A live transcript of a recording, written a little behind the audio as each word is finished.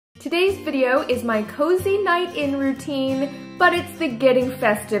Today's video is my cozy night in routine, but it's the getting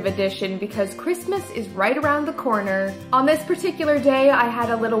festive edition because Christmas is right around the corner. On this particular day, I had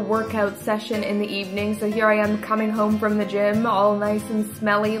a little workout session in the evening, so here I am coming home from the gym, all nice and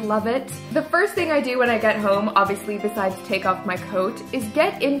smelly, love it. The first thing I do when I get home, obviously besides take off my coat, is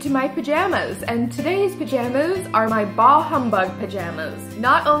get into my pajamas, and today's pajamas are my Bah Humbug Pyjamas.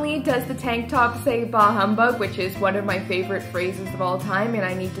 Not only does the tank top say Bah Humbug, which is one of my favorite phrases of all time, and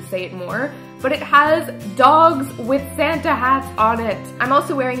I need to say it more, but it has dogs with Santa hats on it. I'm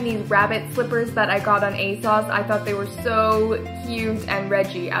also wearing these rabbit slippers that I got on ASOS. I thought they were so cute, and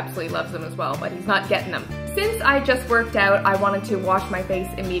Reggie absolutely loves them as well, but he's not getting them. Since I just worked out, I wanted to wash my face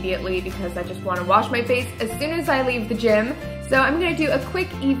immediately because I just want to wash my face as soon as I leave the gym. So I'm gonna do a quick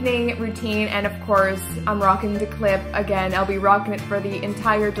evening routine, and of course, I'm rocking the clip again. I'll be rocking it for the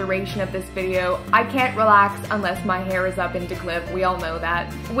entire duration of this video. I can't relax unless my hair is up into clip, we all know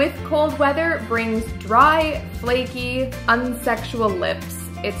that. With cold weather brings dry, flaky, unsexual lips.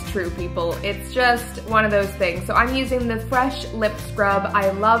 It's true, people. It's just one of those things. So I'm using the Fresh Lip Scrub. I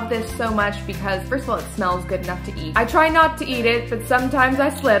love this so much because, first of all, it smells good enough to eat. I try not to eat it, but sometimes I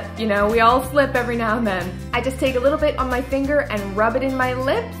slip. You know, we all slip every now and then. I just take a little bit on my finger and rub it in my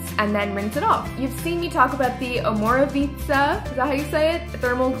lips and then rinse it off. You've seen me talk about the Omorovicza, is that how you say it?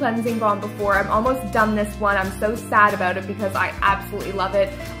 Thermal cleansing balm before. I'm almost done this one. I'm so sad about it because I absolutely love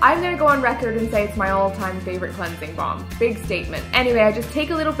it. I'm gonna go on record and say it's my all-time favorite cleansing balm. Big statement. Anyway, I just take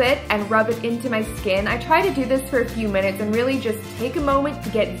a little bit and rub it into my skin. I try to do this for a few minutes and really just take a moment to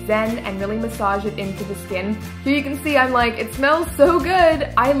get zen and really massage it into the skin. Here you can see I'm like, it smells so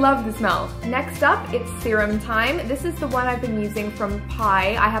good. I love the smell. Next up, it's serum time. This is the one I've been using from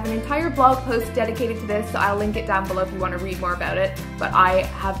Pai. I have an entire blog post dedicated to this, so I'll link it down below if you want to read more about it, but I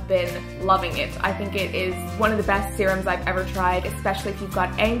have been loving it. I think it is one of the best serums I've ever tried, especially if you've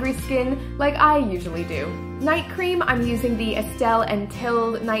got angry skin like I usually do. Night cream, I'm using the Estelle and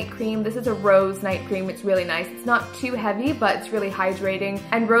Thild night cream. This is a rose night cream. It's really nice. It's not too heavy, but it's really hydrating,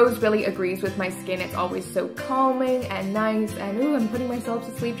 and rose really agrees with my skin. It's always so calming and nice, and ooh, I'm putting myself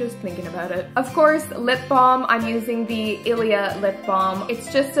to sleep just thinking about it. Of course, lip balm, I'm using the Ilia Lip Balm.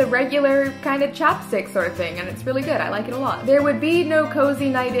 It's just a regular kind of chapstick sort of thing, and it's really good. I like it a lot. There would be no cozy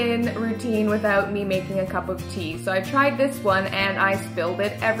night in routine without me making a cup of tea, so I tried this one and I spilled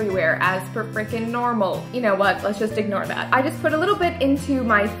it everywhere as per frickin' normal. You know what, let's just ignore that. I just put a little bit into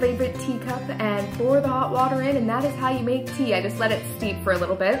my favorite teacup and pour the hot water in, and that is how you make tea. I just let it steep for a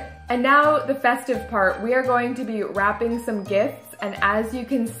little bit. And now the festive part. We are going to be wrapping some gifts, and as you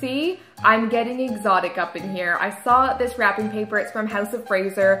can see, I'm getting exotic up in here. I saw this wrapping paper, it's from House of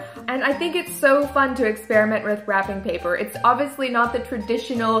Fraser, and I think it's so fun to experiment with wrapping paper. It's obviously not the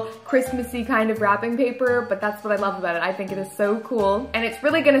traditional Christmassy kind of wrapping paper, but that's what I love about it. I think it is so cool, and it's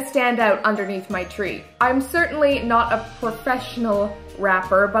really gonna stand out underneath my tree. I'm certainly not a professional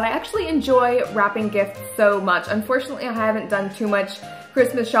wrapper, but I actually enjoy wrapping gifts so much. Unfortunately, I haven't done too much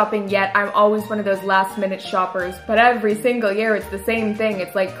Christmas shopping yet. I'm always one of those last minute shoppers, but every single year it's the same thing.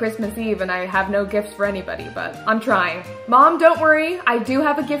 It's like Christmas Eve and I have no gifts for anybody, but I'm trying. Mom, don't worry, I do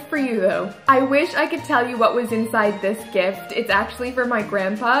have a gift for you though. I wish I could tell you what was inside this gift. It's actually for my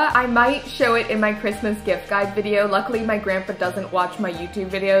grandpa. I might show it in my Christmas gift guide video. Luckily my grandpa doesn't watch my YouTube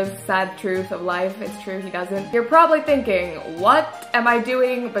videos. Sad truth of life, it's true, he doesn't. You're probably thinking, what am I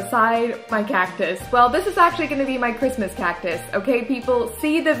doing beside my cactus? Well, this is actually gonna be my Christmas cactus, okay people?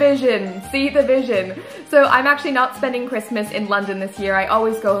 See the vision, see the vision. So I'm actually not spending Christmas in London this year. I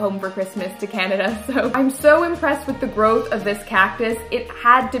always go home for Christmas to Canada, so I'm so impressed with the growth of this cactus. It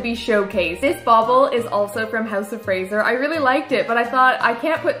had to be showcased. This bauble is also from House of Fraser. I really liked it, but I thought I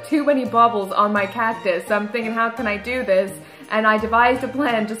can't put too many baubles on my cactus, so I'm thinking, how can I do this? And I devised a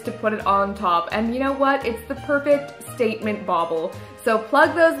plan just to put it on top. And you know what? It's the perfect statement bauble. So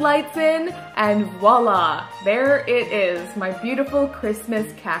plug those lights in and voila, there it is, my beautiful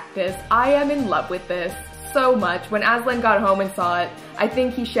Christmas cactus. I am in love with this so much. When Aslan got home and saw it, I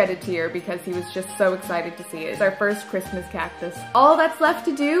think he shed a tear because he was just so excited to see it. It's our first Christmas cactus. All that's left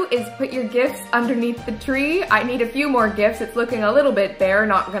to do is put your gifts underneath the tree. I need a few more gifts. It's looking a little bit bare,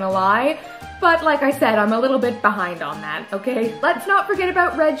 not gonna lie. But like I said, I'm a little bit behind on that, okay? Let's not forget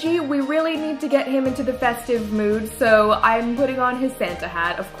about Reggie. We really need to get him into the festive mood, so I'm putting on his Santa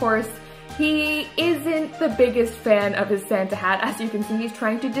hat. Of course, he isn't the biggest fan of his Santa hat. As you can see, he's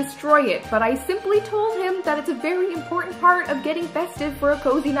trying to destroy it, but I simply told him that it's a very important part of getting festive for a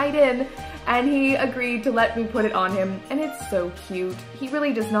cozy night in, and he agreed to let me put it on him, and it's so cute. He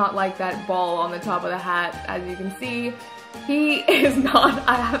really does not like that ball on the top of the hat, as you can see. He is not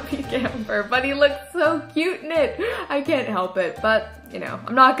a happy camper, but he looks so cute in it. I can't help it, but you know,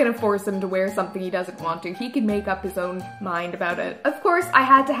 I'm not gonna force him to wear something he doesn't want to. He can make up his own mind about it. Of course, I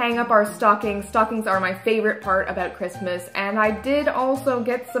had to hang up our stockings. Stockings are my favorite part about Christmas, and I did also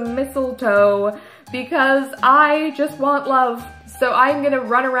get some mistletoe because I just want love. So I'm gonna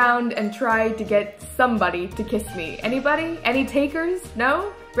run around and try to get somebody to kiss me. Anybody? Any takers?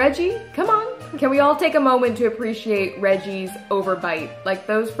 No? Reggie? Come on. Can we all take a moment to appreciate Reggie's overbite? Like,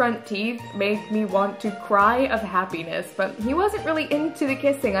 those front teeth make me want to cry of happiness, but he wasn't really into the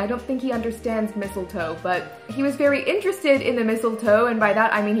kissing. I don't think he understands mistletoe, but he was very interested in the mistletoe, and by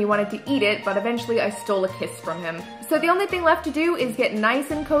that I mean he wanted to eat it, but eventually I stole a kiss from him. So the only thing left to do is get nice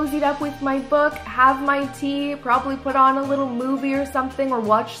and cozied up with my book, have my tea, probably put on a little movie or something, or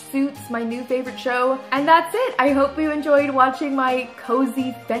watch Suits, my new favorite show, and that's it. I hope you enjoyed watching my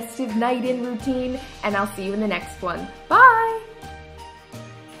cozy festive night in routine, and I'll see you in the next one. Bye!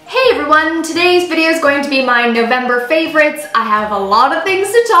 Hey everyone, today's video is going to be my November favorites. I have a lot of things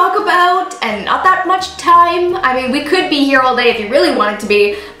to talk about and not that much time. I mean, we could be here all day if you really wanted to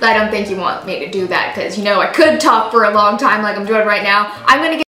be, but I don't think you want me to do that because, you know, I could talk for a long time like I'm doing right now. I'm gonna